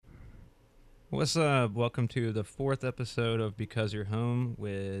What's up? Welcome to the fourth episode of Because You're Home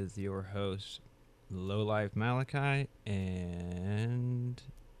with your host, Lowlife Malachi. And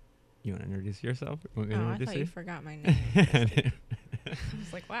you want to introduce yourself? Want me to Oh, I introduce thought you? you forgot my name. I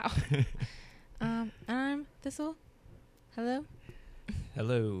was like, wow. I'm Thistle. Hello.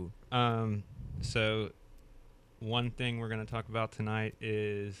 Hello. So one thing we're going to talk about tonight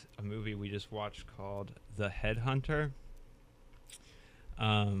is a movie we just watched called The Headhunter.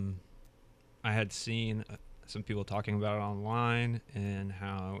 I had seen some people talking about it online and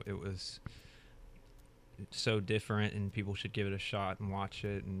how it was so different and people should give it a shot and watch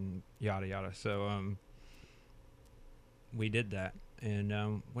it and yada yada. So we did that.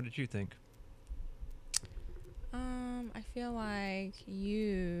 And what did you think? I feel like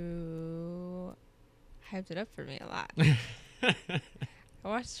you hyped it up for me a lot. I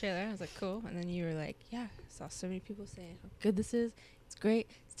watched the trailer. I was like, cool. And then you were like, yeah, I saw so many people saying how good this is. It's great.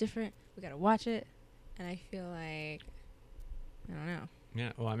 It's different. We got to watch it. And I feel like, I don't know.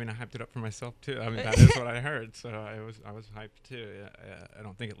 Yeah, well, I mean, I hyped it up for myself too. I mean, that is what I heard, so I was hyped too. I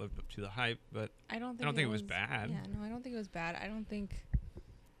don't think it lived up to the hype, but I don't think it was bad. Yeah, no, I don't think it was bad. I don't think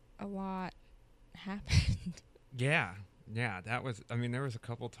a lot happened. Yeah, that was. I mean, there was a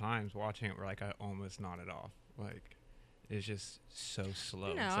couple times watching it where like I almost nodded off. Like, it's just so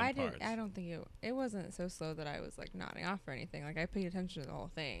slow. No, in some I parts. didn't. I don't think it wasn't so slow that I was like nodding off or anything. Like I paid attention to the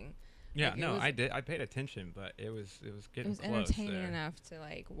whole thing. Yeah, like, no, I did. I paid attention, but it was getting It was close entertaining there. enough to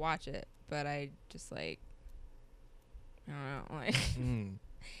like watch it, but I just like I don't know, like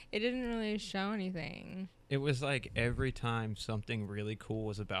it didn't really show anything. It was like every time something really cool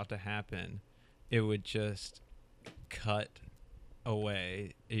was about to happen, it would just cut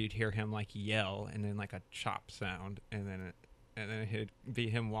away. You'd hear him like yell, and then like a chop sound, and then it'd be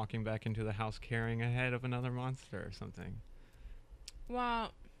him walking back into the house carrying a head of another monster or something.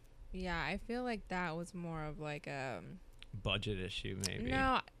 Well, yeah, I feel like that was more of like Budget issue, maybe.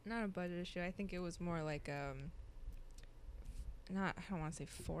 no, not a budget issue. I think it was more like not I don't want to say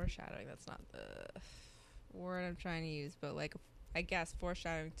foreshadowing. That's not the word I'm trying to use, but like I guess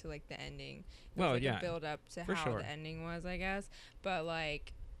foreshadowing to like the ending. It was Well, like yeah, a build up to for how sure. the ending was, I guess. But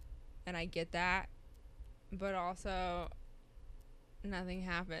like, and I get that, but also nothing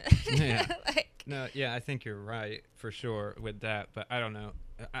happened. Yeah. Like, No, yeah, I think you're right for sure with that, but I don't know.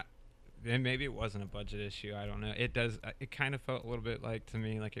 And maybe it wasn't a budget issue. I don't know. It does. It kind of felt a little bit like to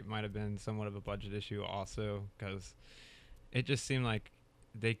me like it might have been somewhat of a budget issue also, because it just seemed like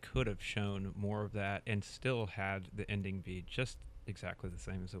they could have shown more of that and still had the ending be just exactly the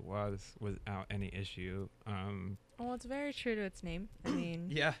same as it was without any issue. well, it's very true to its name. I mean,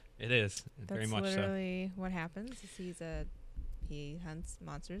 Yeah, it is very that's much so. literally what happens. Is he hunts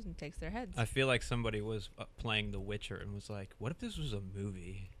monsters and takes their heads. I feel like somebody was playing The Witcher and was like, "What if this was a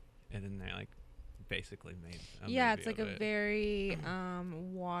movie?" And then they like basically made a Yeah, movie it's like of a it. very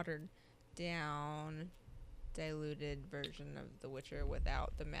watered down, diluted version of The Witcher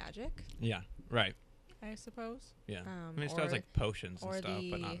without the magic, Yeah, right. I suppose. Yeah, I mean, it still has like potions and or stuff,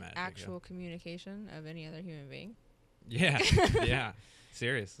 but not the magic. actual communication of any other human being. Yeah, yeah.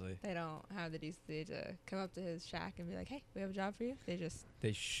 Seriously, They don't have the decency to come up to his shack and be like, "Hey, we have a job for you." They just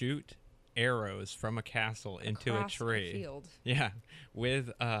they shoot arrows from a castle into a cross tree. field. Yeah, with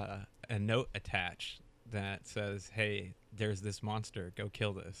a note attached that says, "Hey, there's this monster. Go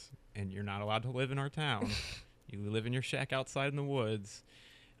kill this. And you're not allowed to live in our town. You live in your shack outside in the woods.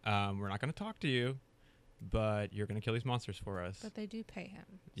 We're not going to talk to you, but you're going to kill these monsters for us." But they do pay him.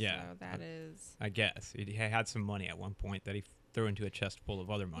 Yeah, So that is. I guess he had some money at one point that he threw into a chest full of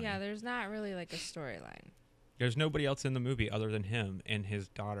other money. Yeah, there's not really like a storyline. There's nobody else in the movie other than him and his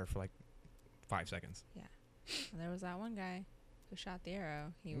daughter for like 5 seconds. There was that one guy who shot the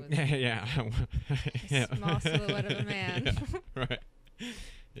arrow. He was Yeah. a small silhouette of a man. Yeah, right.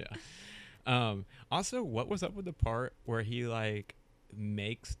 Yeah. Also, what was up with the part where he like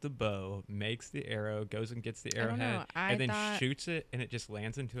makes the bow, makes the arrow, goes and gets the I don't know. arrowhead, I and then thought- shoots it, and it just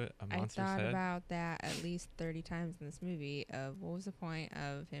lands into a I monster's thought head? about that at least 30 times in this movie of what was the point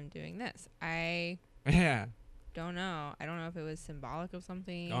of him doing this. I Yeah. don't know. I don't know if it was symbolic of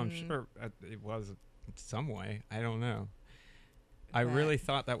something. Oh, I'm sure it was in some way. I don't know. I but really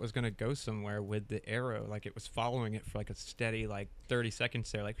thought that was going to go somewhere with the arrow. Like, it was following it for, like, a steady, like, 30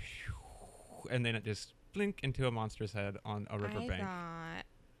 seconds there. Like, and then it just blink into a monster's head on a riverbank. I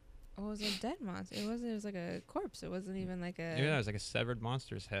thought it was a dead monster. It was like a corpse. It wasn't even like a. Yeah, it was like a severed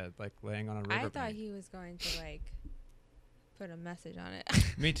monster's head, like, laying on a riverbank. I thought he was going to like put a message on it.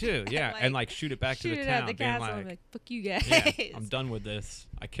 Me too, yeah. And, like, shoot it back to the Shoot it town. at the being castle like, and be like, "Fuck you guys." yeah, I'm done with this.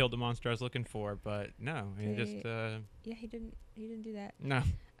 I killed the monster I was looking for, but no, he They- just, Yeah, he didn't do that. no.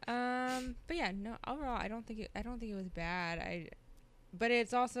 But yeah, no. Overall, I don't think it was bad. But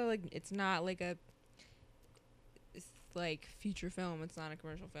it's also like it's not like it's like feature film. It's not a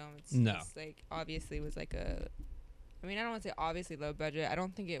commercial film. No. It's like obviously was like a. I mean, I don't want to say obviously low budget. I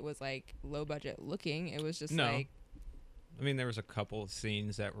don't think it was like low budget looking. It was just No. like. I mean, there was a couple of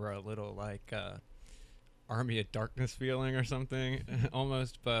scenes that were a little like Army of Darkness feeling or something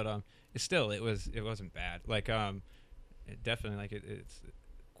almost, but it wasn't bad. Like it definitely like it's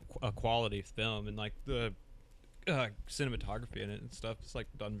a quality film, and like the cinematography in it and stuff is like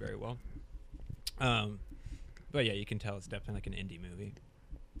done very well. But yeah, you can tell it's definitely like an indie movie.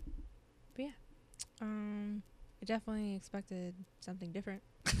 But yeah, I definitely expected something different.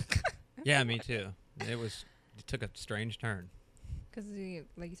 Yeah, me too. It took a strange turn. Because,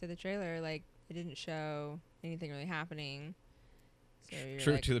 like you said, the trailer, like, it didn't show anything really happening. So you're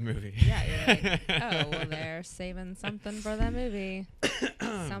True like, to the movie. Yeah, you're like, oh, well, they're saving something for that movie.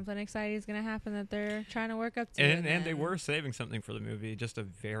 Something exciting is going to happen that they're trying to work up to. And they were saving something for the movie, just a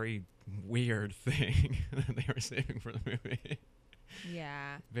very weird thing that they were saving for the movie.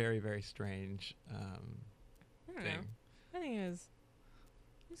 Yeah. Very, very strange I don't thing. know. I think it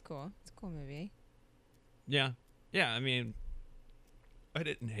was cool. It's a cool movie. Yeah. Yeah, I mean, I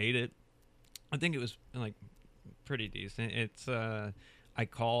didn't hate it. I think it was, like, pretty decent. It's, I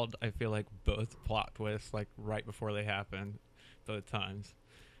feel like, both plot twists, like, right before they happened, both times.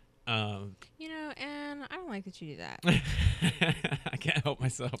 You know, and I don't like that you do that. I can't help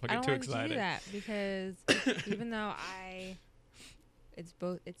myself. I get too excited. I don't like that you do that because even though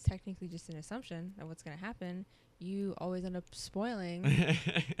it's technically just an assumption of what's going to happen, you always end up spoiling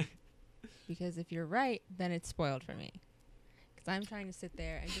because if you're right, then it's spoiled for me. Because I'm trying to sit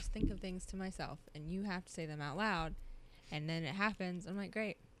there and just think of things to myself, and you have to say them out loud, and then it happens. I'm like,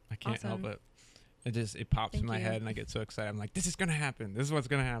 great. I can't Awesome. help it. It pops Thank in my you. head, and I get so excited. I'm like, this is going to happen. This is what's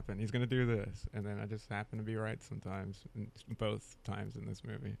going to happen. He's going to do this. And then I just happen to be right sometimes, both times in this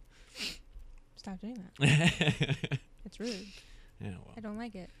movie. Stop doing that. It's rude. Yeah, well, I don't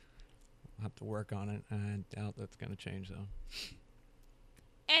like it. I'll have to work on it. I doubt that's going to change, though.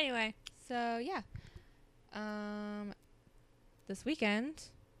 Anyway, so yeah. This weekend,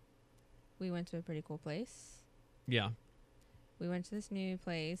 we went to a pretty cool place. Yeah. We went to this new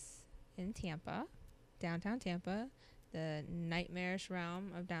place in Tampa, downtown Tampa, the nightmarish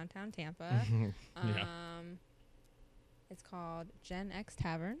realm of downtown Tampa. Yeah. It's called Gen X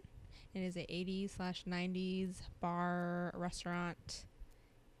Tavern. It is a 80s/90s bar restaurant,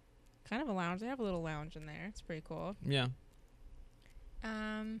 kind of a lounge. They have a little lounge in there. It's pretty cool. Yeah.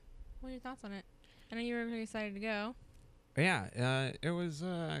 What are your thoughts on it? I know you were really excited to go. Yeah, it was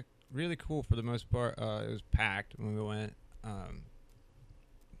really cool for the most part. It was packed when we went,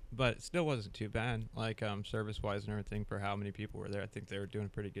 but it still wasn't too bad. Like service-wise and everything, for how many people were there, I think they were doing a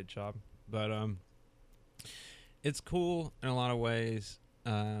pretty good job. But it's cool in a lot of ways.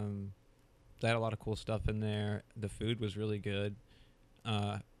 They had a lot of cool stuff in there. The food was really good,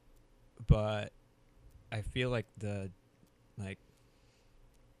 but I feel like the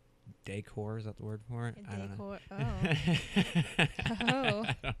decor, is that the word for it? I don't know. Oh. I don't know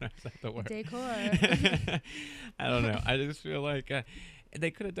if that's the word. Decor. I don't know. I just feel like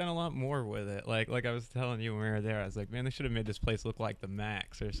they could have done a lot more with it. Like I was telling you when we were there, I was like, man, they should have made this place look like the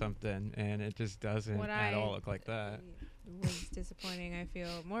Max or something, and it just doesn't at all look like that. Was disappointing, I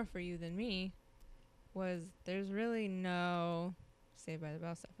feel, more for you than me, was there's really no Saved by the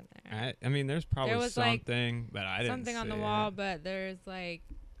Bell stuff in there. I mean, there's probably was, something, but I didn't something see on the it. wall, but there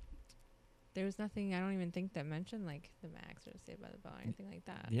was nothing. I don't even think that mentioned like the Max or Saved by the Bell or anything like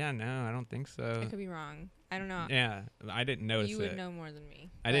that. Yeah, no, I don't think so. I could be wrong. I don't know. Yeah, I didn't notice it. You would know more than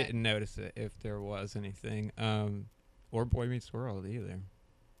me. I didn't notice it if there was anything, or Boy Meets World either.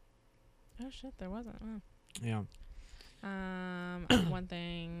 Oh shit, there wasn't. Oh. Yeah. One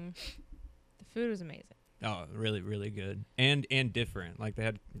thing, the food was amazing. Oh, really, really good, and different. Like they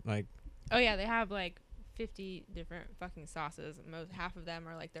had like. Oh yeah, they have like 50 different fucking sauces. Half of them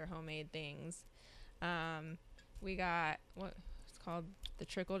are like their homemade things. We got what it's called the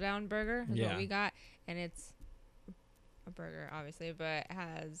Trickle Down Burger. Is what we got, and it's a burger, obviously, but it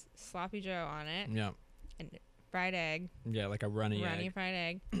has sloppy Joe on it. Yeah. And fried egg. Yeah, like a runny egg. Fried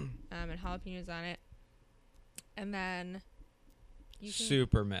egg. And jalapenos on it. And then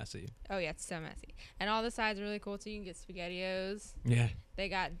super messy. Oh yeah, it's so messy. And all the sides are really cool too. You can get SpaghettiOs. Yeah. They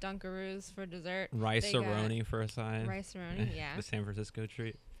got Dunkaroos for dessert. Rice-A-Roni for a side. Rice-A-Roni, yeah. The San Francisco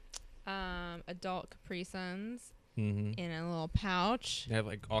treat. Adult Capri Suns in a little pouch. They have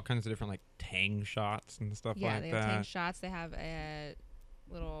like all kinds of different like Tang shots and stuff like that. Yeah, they have Tang shots. They have a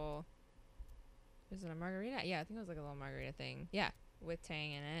little. Was it a margarita? Yeah, I think it was like a little margarita thing. Yeah. with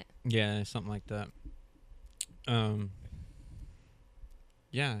Tang in it. Yeah, something like that.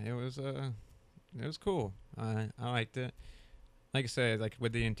 Yeah, it was cool. I liked it. Like I said, like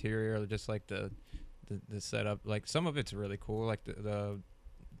with the interior, just like the setup, like some of it's really cool. Like the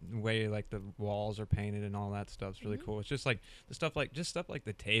way like the walls are painted and all that stuff's really cool. It's just like the stuff like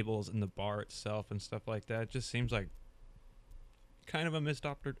the tables and the bar itself and stuff like that. It just seems like kind of a missed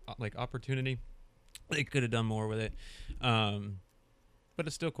opportunity. They could have done more with it. But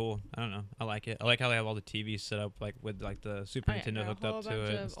it's still cool. I don't know. I like it. I like how they have all the TVs set up, like with like the Super Nintendo hooked up to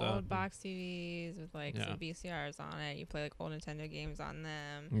it and stuff. Old box TVs with like some VCRs on it. You play like old Nintendo games on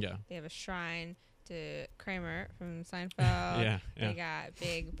them. Yeah. They have a shrine to Kramer from Seinfeld. Yeah. They got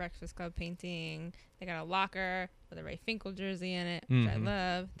big Breakfast Club painting. They got a locker with a Ray Finkel jersey in it, which I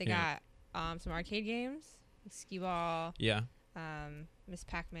love. They got some arcade games, like Skee Ball. Yeah. Miss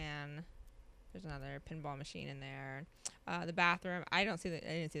Pac-Man. There's another pinball machine in there. The bathroom. I didn't see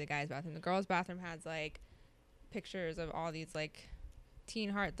the guys' bathroom. The girls' bathroom has like pictures of all these like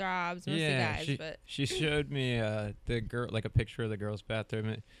teen heartthrobs, mostly guys. But she showed me the girl, like a picture of the girls' bathroom,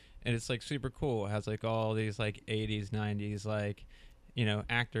 and it's like super cool. It has like all these like 80s, 90s like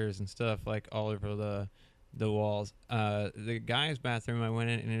actors and stuff like all over the walls. The guys' bathroom I went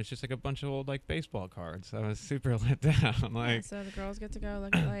in, and it was just like a bunch of old like baseball cards. I was super let down. Like, so the girls get to go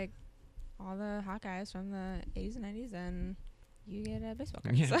look at like all the hot guys from the 80s and 90s, and you get a baseball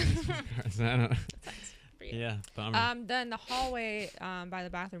card. Yeah, baseball cards. I don't know. For you. Yeah, bummer. Then the hallway by the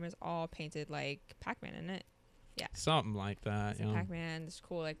bathroom is all painted like Pac-Man in it. Yeah, something like that. So Pac-Man, this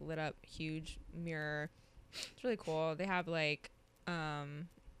cool like lit up huge mirror. It's really cool. They have like the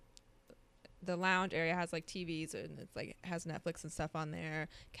lounge area has like TVs, and it's like has Netflix and stuff on there.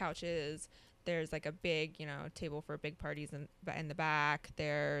 Couches. There's like a big, table for big parties in the back.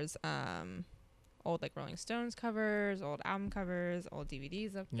 There's old like Rolling Stones covers, old album covers, old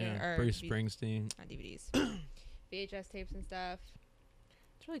DVDs up there. Yeah, Bruce Springsteen. Not DVDs. VHS tapes and stuff.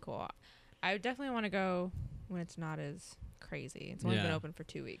 It's really cool. I would definitely want to go when it's not as crazy. It's only been open for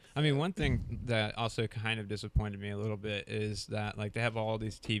 2 weeks. I mean, one thing that also kind of disappointed me a little bit is that like they have all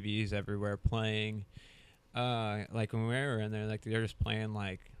these TVs everywhere playing. Like when we were in there, like they're just playing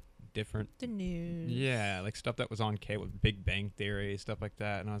like different the news, like stuff that was on cable, Big Bang Theory, stuff like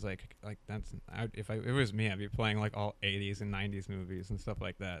that. And I was like that's if it was me, I'd be playing like all 80s and 90s movies and stuff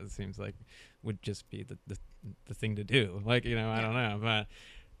like that. It seems like would just be the thing to do. Like I don't know,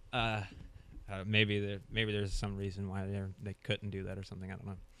 but maybe there's some reason why they couldn't do that or something. I don't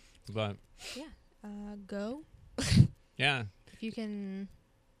know, but go. Yeah, if you can,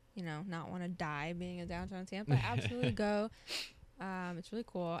 not want to die being in downtown Tampa, absolutely go. It's really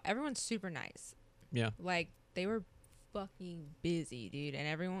cool. Everyone's super nice. Yeah. Like, they were fucking busy, dude. And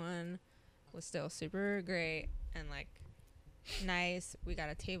everyone was still super great and, like, nice. We got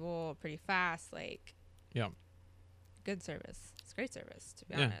a table pretty fast. Like, good service. It's great service, to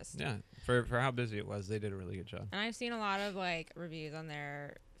be honest. Yeah. For how busy it was, they did a really good job. And I've seen a lot of, like, reviews on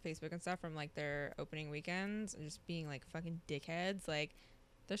their Facebook and stuff from, like, their opening weekends and just being, like, fucking dickheads. Like,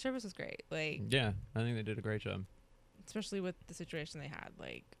 their service was great. Like, yeah, I think they did a great job. Especially with the situation they had,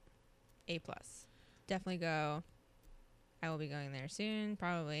 like A+. Definitely go. I will be going there soon,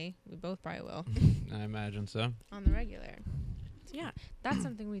 probably. We both probably will. I imagine so. On the regular. So yeah, that's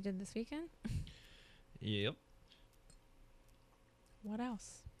something we did this weekend. Yep. What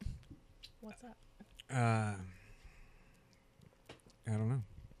else? What's up? I don't know.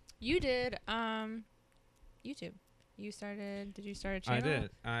 You did YouTube. Did you start a channel?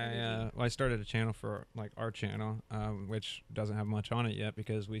 I did. I started a channel for like our channel, which doesn't have much on it yet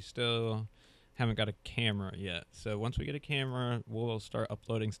because we still haven't got a camera yet. So once we get a camera, we'll start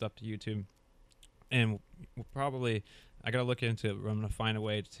uploading stuff to YouTube, and we'll probably I gotta look into it. I'm gonna find a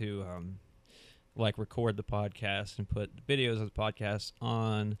way to like record the podcast and put videos of the podcast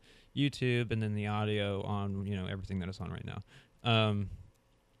on YouTube, and then the audio on everything that it's on right now.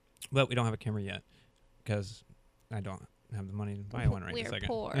 But we don't have a camera yet because I don't have the money to buy one right this second.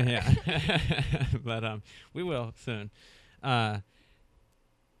 We're poor. Yeah. But we will soon. Yeah,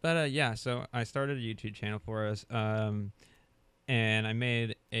 so I started a YouTube channel for us, and I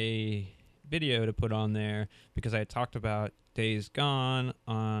made a video to put on there because I had talked about Days Gone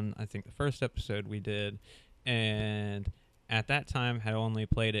on, I think, the first episode we did, and at that time had only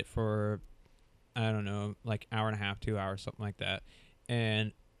played it for, I don't know, like hour and a half, 2 hours, something like that.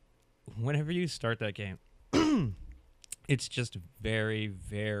 And whenever you start that game, it's just very,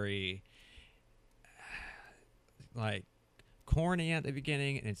 very like corny at the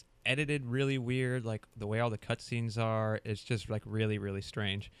beginning, and it's edited really weird, like the way all the cutscenes are. It's just like really, really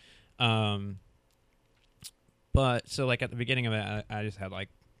strange. But so like at the beginning of it, I just had like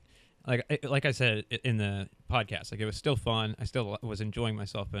I said in the podcast, like it was still fun. I still was enjoying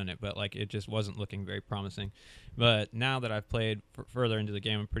myself in it, but like it just wasn't looking very promising. But now that I've played further into the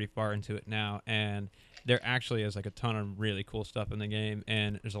game, I'm pretty far into it now, and there actually is like a ton of really cool stuff in the game,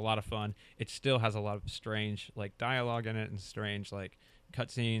 and there's a lot of fun. It still has a lot of strange like dialogue in it, and strange like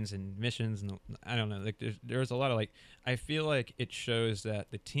cutscenes and missions, and I don't know. Like there's a lot of like I feel like it shows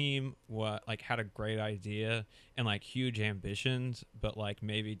that the team like had a great idea and like huge ambitions, but like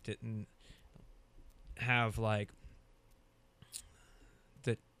maybe didn't have like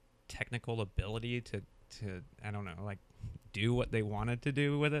the technical ability to I don't know, like do what they wanted to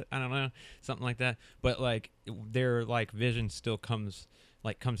do with it. I don't know, something like that. But like their like vision still comes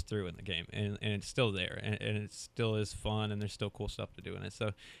through in the game, and it's still there, and it still is fun, and there's still cool stuff to do in it.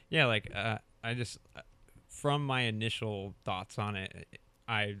 So yeah, like I just from my initial thoughts on it,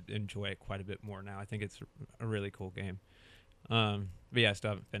 I enjoy it quite a bit more now. I think it's a really cool game. But yeah, I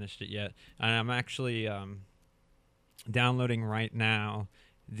still haven't finished it yet, and I'm actually downloading right now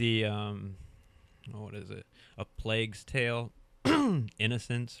the what is it? A Plague's Tale,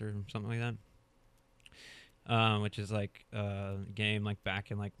 Innocence or something like that. Which is like a game like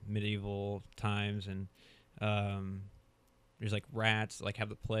back in like medieval times, and there's like rats like have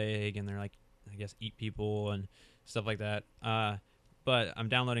the plague, and they're like I guess eat people and stuff like that. But I'm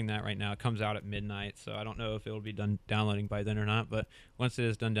downloading that right now. It comes out at midnight, so I don't know if it'll be done downloading by then or not. But once it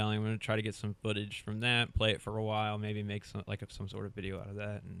is done downloading, I'm gonna try to get some footage from that, play it for a while, maybe make some sort of video out of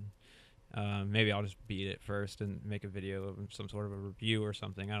that, and maybe I'll just beat it first and make a video of some sort of a review or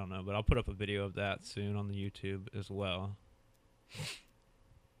something. I don't know, but I'll put up a video of that soon on the YouTube as well.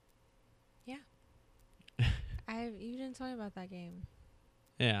 Yeah. You didn't tell me about that game.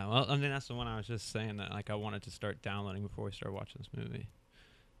 Yeah, well, I mean that's the one I was just saying that like I wanted to start downloading before we start watching this movie.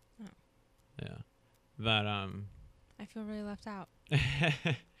 Oh. Yeah, but I feel really left out.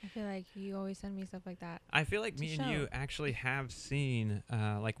 I feel like you always send me stuff like that. I feel like me and you actually have seen,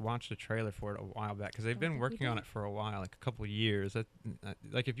 like, watched a trailer for it a while back, because they've been working on it for a while, like a couple of years.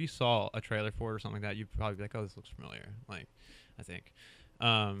 Like, if you saw a trailer for it or something like that, you'd probably be like, "Oh, this looks familiar." Like, I think.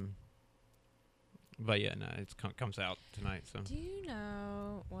 But yeah, no, it comes out tonight. So. Do you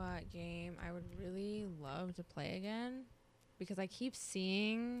know what game I would really love to play again? Because I keep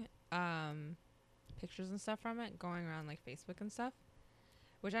seeing pictures and stuff from it going around like Facebook and stuff.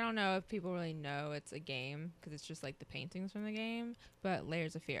 Which I don't know if people really know it's a game because it's just like the paintings from the game. But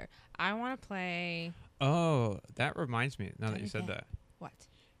Layers of Fear. I want to play. Oh, that reminds me. Now that you said that. What?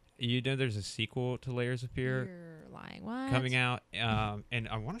 You know, there's a sequel to Layers of Fear. You're lying. What? Coming out, and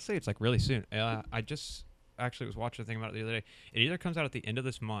I want to say it's like really soon. I just actually was watching a thing about it the other day. It either comes out at the end of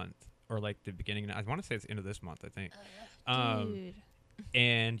this month or like the beginning. I want to say it's the end of this month, I think. Dude.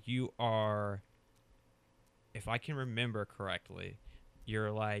 And you are, if I can remember correctly,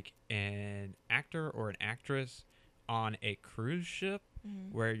 you're like an actor or an actress on a cruise ship,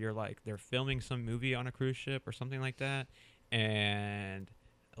 where you're like they're filming some movie on a cruise ship or something like that, and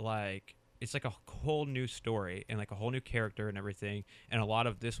like it's like a whole new story and like a whole new character and everything. And a lot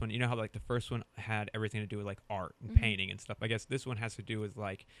of this one, you know how like the first one had everything to do with like art and painting and stuff. I guess this one has to do with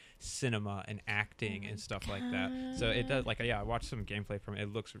like cinema and acting and stuff like that. So it does like, yeah, I watched some gameplay from it.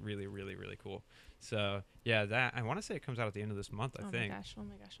 It looks really, really, really cool. So yeah, that I want to say it comes out at the end of this month, I think. Oh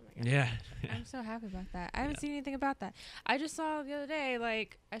my gosh. Yeah. I'm so happy about that. I haven't seen anything about that. I just saw the other day,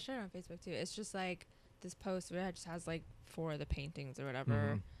 like I showed it on Facebook too. It's just like this post where it just has like 4 of the paintings or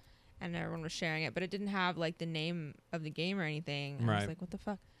whatever. And everyone was sharing it, but it didn't have like the name of the game or anything. And I was like, what the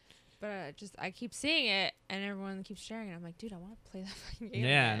fuck? But I keep seeing it, and everyone keeps sharing it. I'm like, dude, I want to play that fucking game.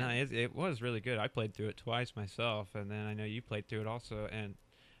 Yeah, no, it was really good. I played through it twice myself, and then I know you played through it also. And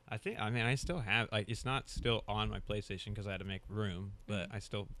I still have, like, it's not still on my PlayStation because I had to make room, but I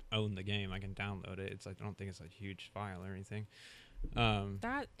still own the game. I can download it. It's like, I don't think it's a huge file or anything.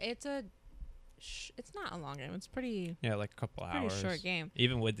 It's not a long game. It's pretty. Yeah, like a couple hours. Pretty short game.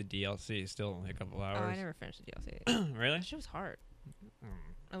 Even with the DLC, still only a couple hours. Oh, I never finished the DLC. Really? That shit was hard.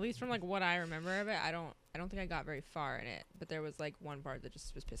 At least from like what I remember of it, I don't think I got very far in it. But there was like one part that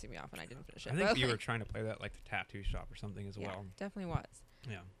just was pissing me off, and I didn't finish it. I think you were trying to play that like the tattoo shop or something as well. Definitely was.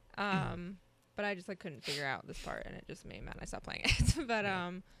 Yeah. But I just like couldn't figure out this part, and it just made me mad. I stopped playing it. But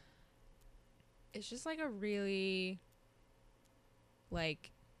it's just like a really like.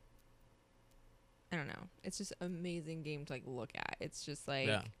 I don't know. It's just an amazing game to like look at. It's just like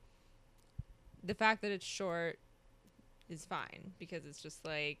the fact that it's short is fine because it's just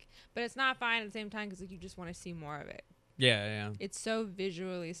like, but it's not fine at the same time because like you just want to see more of it. Yeah. It's so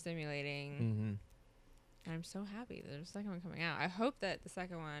visually stimulating. I'm so happy there's a second one coming out. I hope that the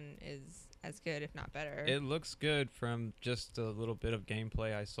second one is as good, if not better. It looks good from just a little bit of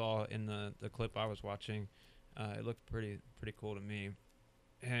gameplay I saw in the clip I was watching. It looked pretty cool to me.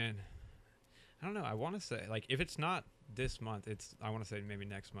 And I don't know. I want to say, like, if it's not this month, I want to say maybe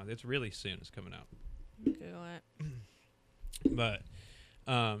next month. It's really soon. It's coming out. Google it.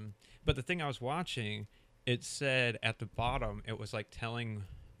 But the thing I was watching, it said at the bottom, it was like telling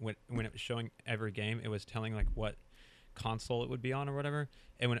when it was showing every game, it was telling like what console it would be on or whatever.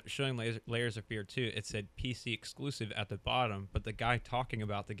 And when it was showing Layers of Fear 2, it said PC exclusive at the bottom. But the guy talking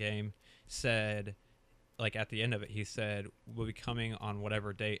about the game said, like at the end of it, he said will be coming on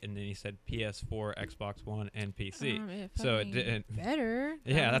whatever date, and then he said PS4, Xbox One, and PC. So it didn't. Better.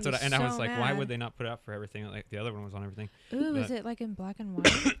 Yeah, that's what. I was like, why mad. would they not put it out for everything? Like the other one was on everything. Ooh, But is it like in black and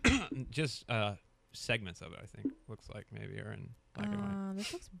white? just segments of it, I think. Looks like maybe are in black and white.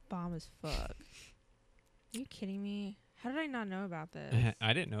 This looks bomb as fuck. Are you kidding me? How did I not know about this?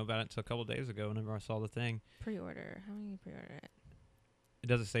 I didn't know about it until a couple days ago. Whenever I saw the thing. Pre-order. How many pre-order it?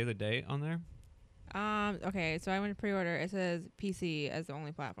 Does it say the date on there? Okay, so I went to pre-order. It says PC as the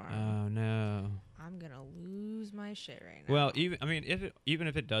only platform. Oh no. I'm gonna lose my shit right now. Well, even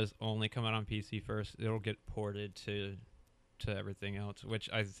if it does only come out on PC first, it'll get ported to everything else, which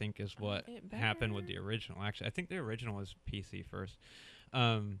I think is what happened with the original. Actually, I think the original was PC first.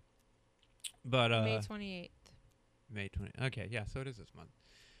 But May 28th. May 20. Okay, yeah, so it is this month.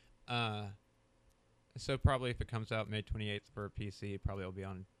 So probably if it comes out May 28th for PC, it probably will be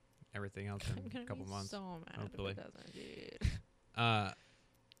on everything else in a couple months. So mad hopefully. if it doesn't, dude.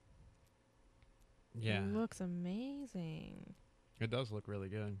 Yeah. It looks amazing. It does look really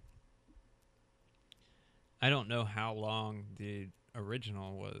good. I don't know how long the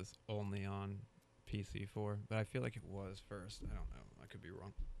original was only on PC for, but I feel like it was first. I don't know. I could be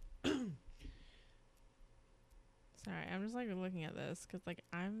wrong. Sorry, I'm just like looking at this because like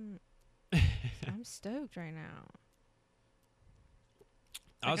I'm stoked right now.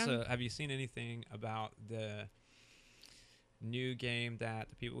 Like Also, have you seen anything about the new game that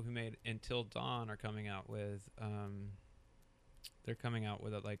the people who made Until Dawn are coming out with? They're coming out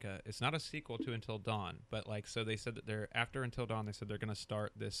with it's not a sequel to Until Dawn, but like, so they said that they're after Until Dawn, they said they're going to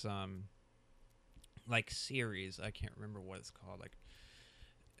start this like series. I can't remember what it's called. Like,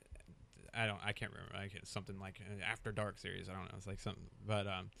 I can't remember. Like, it's something like an After Dark series. I don't know. It's like something, but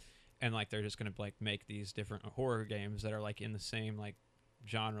and like they're just going to like make these different horror games that are like in the same like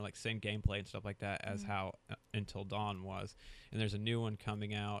genre, like same gameplay and stuff like that as how Until Dawn was. And there's a new one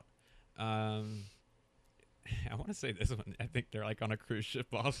coming out. I want to say this one. I think they're like on a cruise ship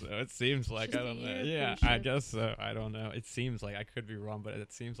also. It seems like, I don't know. Yeah, I guess so. I don't know. It seems like, I could be wrong, but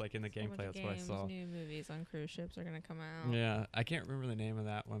it seems like in the gameplay that's what I saw. New movies on cruise ships are going to come out. Yeah, I can't remember the name of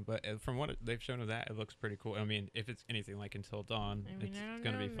that one, but from what they've shown of that, it looks pretty cool. I mean, if it's anything like Until Dawn, it's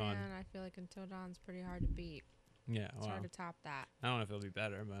going to be fun. Man, I feel like Until Dawn's pretty hard to beat. Yeah, it's hard to top that. I don't know if it'll be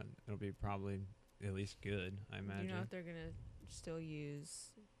better, but it'll be probably at least good, I imagine. Do you know if they're going to still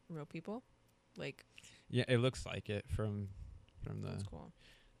use real people? Like, yeah, it looks like it from the. That's cool.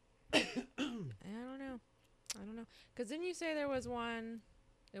 I don't know. Because didn't you say there was one?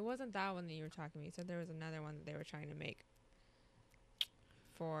 It wasn't that one that you were talking about. You said there was another one that they were trying to make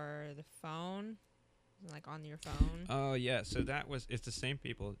for the phone, like on your phone. Oh yeah, so it's the same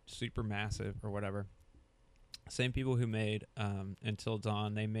people, Supermassive or whatever. Same people who made Until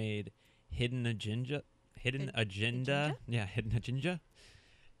Dawn. They made Hidden Agenda. Yeah, Hidden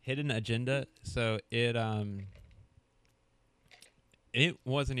Agenda. So it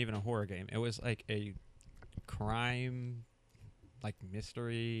wasn't even a horror game. It was like a crime, like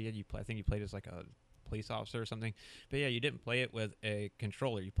mystery. I think you played as like a police officer or something. But yeah, you didn't play it with a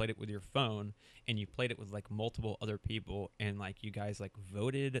controller. You played it with your phone, and you played it with like multiple other people, and like you guys like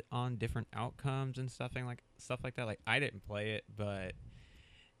voted on different outcomes and stuff like that. Like, I didn't play it, but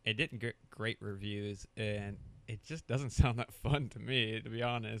it didn't get great reviews, and it just doesn't sound that fun to me, to be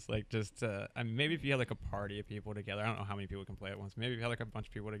honest. Like, just I mean, maybe if you had like a party of people together, I don't know how many people can play at once. Maybe if you had like a bunch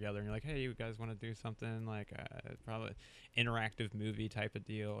of people together and you're like, hey, you guys want to do something like probably interactive movie type of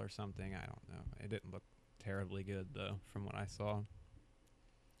deal or something. I don't know. It didn't look terribly good though, from what I saw.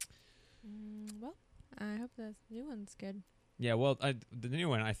 Well, I hope the new one's good. Yeah, well, the new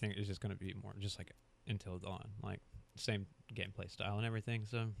one I think is just going to be more just like Until Dawn, like same gameplay style and everything.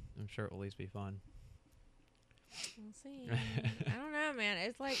 So I'm sure it will at least be fun. We'll see. I don't know, man.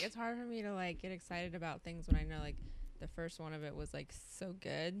 It's hard for me to like get excited about things when I know like the first one of it was like so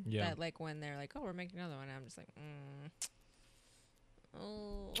good that like when they're like, oh, we're making another one, I'm just like,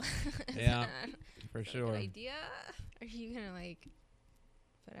 oh, yeah, for sure. Good idea. Are you gonna like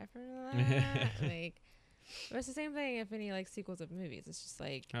put effort into that? Like, But it's the same thing if any like sequels of movies. It's just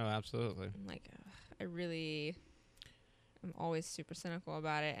like Oh, absolutely. I'm like I'm always super cynical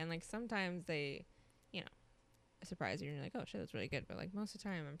about it, and like sometimes they, you know, surprise you and you're like, oh shit, that's really good. But like most of the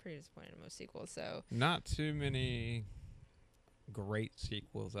time, I'm pretty disappointed in most sequels. So Not too many great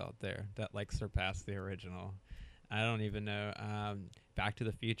sequels out there that like surpass the original. I don't even know. Back to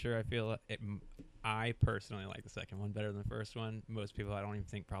the Future, I feel I personally like the second one better than the first one. Most people, I don't even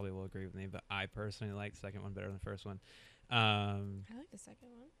think, probably will agree with me, but I personally like the second one better than the first one. I like the second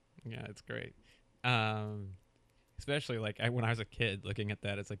one. Yeah, it's great. Especially like when I was a kid looking at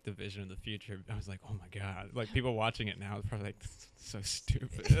that, it's like the vision of the future. I was like, oh my god! Like people watching it now, it's probably like this is so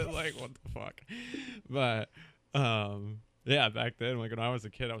stupid. Like what the fuck? But yeah, back then, like when I was a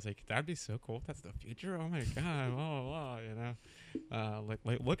kid, I was like, that'd be so cool. If that's the future. Oh my god! Blah, blah, blah, you know, like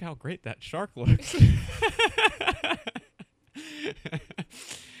look how great that shark looks.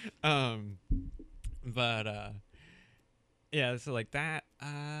 But yeah, so like that.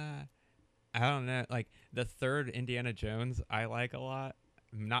 I don't know. Like the third Indiana Jones, I like a lot.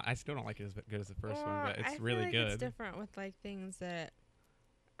 I still don't like it as good as the first one, but it's really like good. It's different with like things that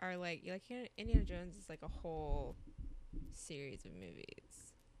are like Indiana Jones is like a whole series of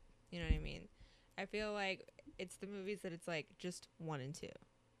movies. You know what I mean? I feel like it's the movies that it's like just 1 and 2.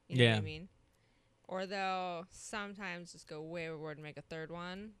 You know what I mean? Or they'll sometimes just go way overboard and make a third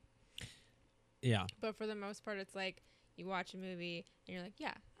one. Yeah. But for the most part, it's like you watch a movie and you're like,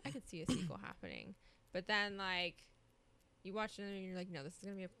 yeah, I could see a sequel happening. But then like you watch it and you're like, no, this is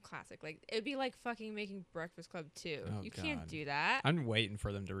gonna be a classic. Like it'd be like fucking making Breakfast Club 2. Oh, you God. can't do that. I'm waiting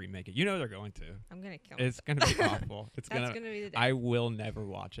for them to remake it. You know they're going to. I'm gonna kill It's gonna be awful. It's That's gonna be the day. I will never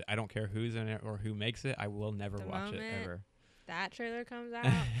watch it. I don't care who's in it or who makes it. I will never The watch it moment ever. That trailer comes out,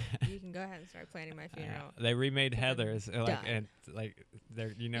 you can go ahead and start planning my funeral. They remade 'Cause I'm Heather's like done. and like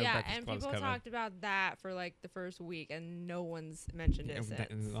they're Yeah, Breakfast and Club's people coming. talked about that for like the first week, and no one's mentioned it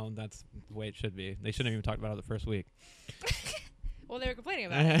since. Well, that's the way it should be. They shouldn't have even talked about it the first week. Well, they were complaining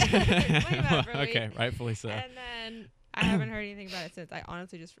about it. They were complaining about it for a Okay, week. rightfully so. And then I haven't heard anything about it since. I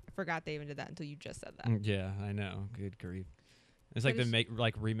honestly just forgot they even did that until you just said that. Yeah, I know. Good grief. It's But like they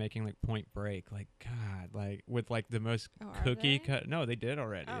like remaking like Point Break. Like God, like with like the most Oh, are cookie they? cut. No, they did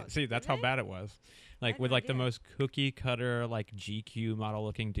already. Oh, See, that's did how they? bad it was. Like had with no like the idea. most cookie cutter like GQ model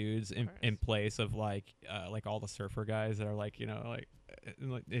looking dudes in course. place of like all the surfer guys that are like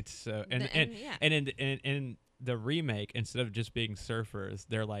like it's so and yeah. and in the remake, instead of just being surfers,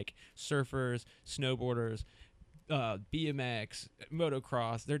 they're like surfers, snowboarders, BMX,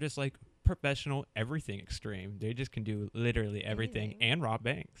 motocross. They're just like professional everything extreme. They just can do literally everything Anything. and rob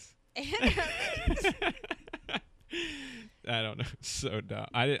banks. I don't know. So dumb.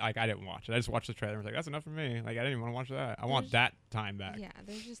 I didn't watch it. I just watched the trailer and was like, that's enough for me. Like I didn't even want to watch that. I want that time back. Yeah,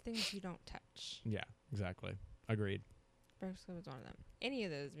 there's just things you don't touch. Yeah, exactly. Agreed. Breakfast Club is one of them. Any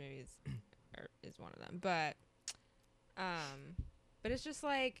of those movies is one of them. But it's just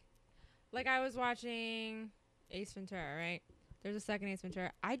like I was watching Ace Ventura, right? There's a second Ace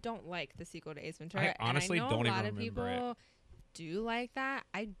Ventura. I don't like the sequel to Ace Ventura. I honestly and I know don't a even lot of remember it. people do like that.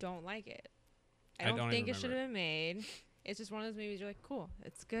 I don't like it. I don't don't think even it should remember have been made. It's just one of those movies you're like, cool,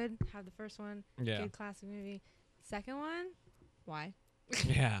 it's good. Have the first one, Yeah. good classic movie. Second one, why?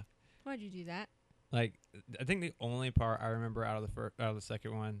 Yeah. Why'd you do that? Like I think the only part I remember out of the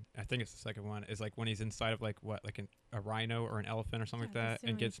second one, I think it's the second one, is like when he's inside of like a rhino or an elephant or something Yeah, like that's that, the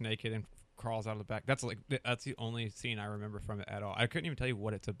and only- gets naked and crawls out of the back. That's the only scene I remember from it at all. I couldn't even tell you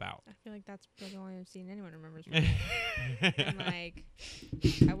what it's about. I feel like that's the only scene anyone remembers from it. And like,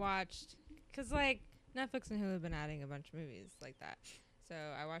 I watched, cause like Netflix and Hulu have been adding a bunch of movies like that. So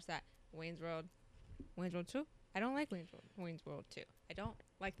I watched that Wayne's World 2. I don't like Wayne's World 2. I don't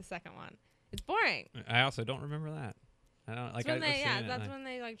like the second one. It's boring. I also don't remember that. I don't like. That's when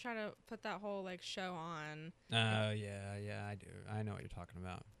they like try to put that whole like show on. Oh yeah, I do. I know what you're talking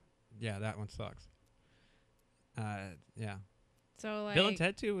about. Yeah, that one sucks. Yeah. So like, Bill and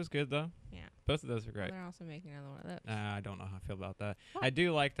Ted 2 was good though. Yeah. Both of those are great. They're also making another one of those. I don't know how I feel about that. What? I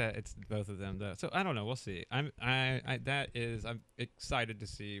do like that it's both of them though. So I don't know. We'll see. I'm excited to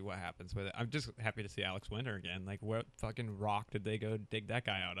see what happens with it. I'm just happy to see Alex Winter again. Like, what fucking rock did they go dig that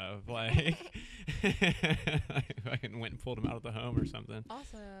guy out of? Like, I fucking went and pulled him out of the home or something.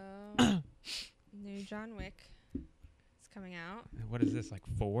 Also, new John Wick is coming out. What is this, like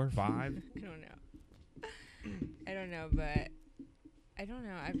 4, 5? I don't know, but I don't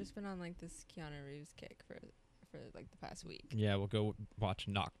know. I've just been on like this Keanu Reeves kick for like the past week. Yeah, we'll go watch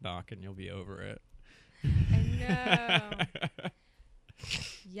Knock Knock and you'll be over it. I know.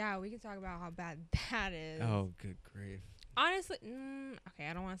 Yeah, we can talk about how bad that is. Oh, good grief. Honestly, okay,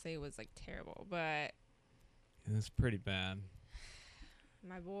 I don't want to say it was like terrible, but It's pretty bad.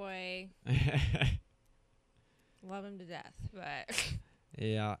 My boy, love him to death, but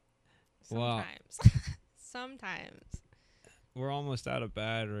Yeah. Well, sometimes. we're almost out of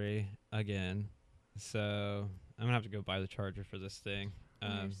battery again, so I'm gonna have to go buy the charger for this thing.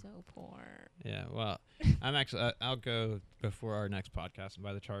 You're so poor. Yeah, well, I'm actually I'll go before our next podcast and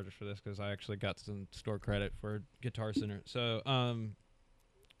buy the charger for this because I actually got some store credit for Guitar Center. So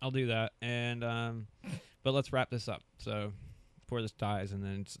I'll do that, and but let's wrap this up. So before this dies, and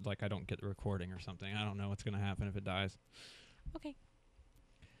then it's like I don't get the recording or something. I don't know what's gonna happen if it dies. Okay.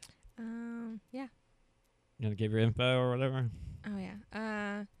 Yeah. You gonna give your info or whatever? Oh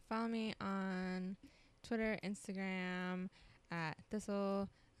yeah. Follow me on Twitter, Instagram at Thistle,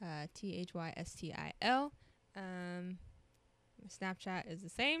 THYSTIL. Snapchat is the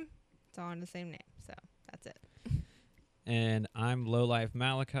same. It's all in the same name. So that's it. And I'm Lowlife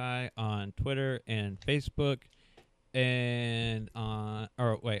Malachi on Twitter and Facebook, and on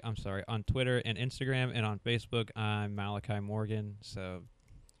Twitter and Instagram, and on Facebook I'm Malachi Morgan. So,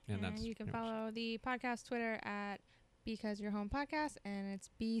 and that's you can pretty much- follow the podcast Twitter at Because Your Home Podcast, and it's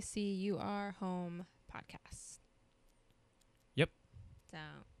BCUR Home Podcast. Yep. So,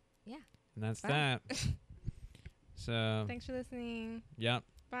 yeah. And that's Bye. that. So, Thanks for listening. yep.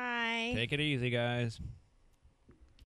 Bye. Take it easy, guys.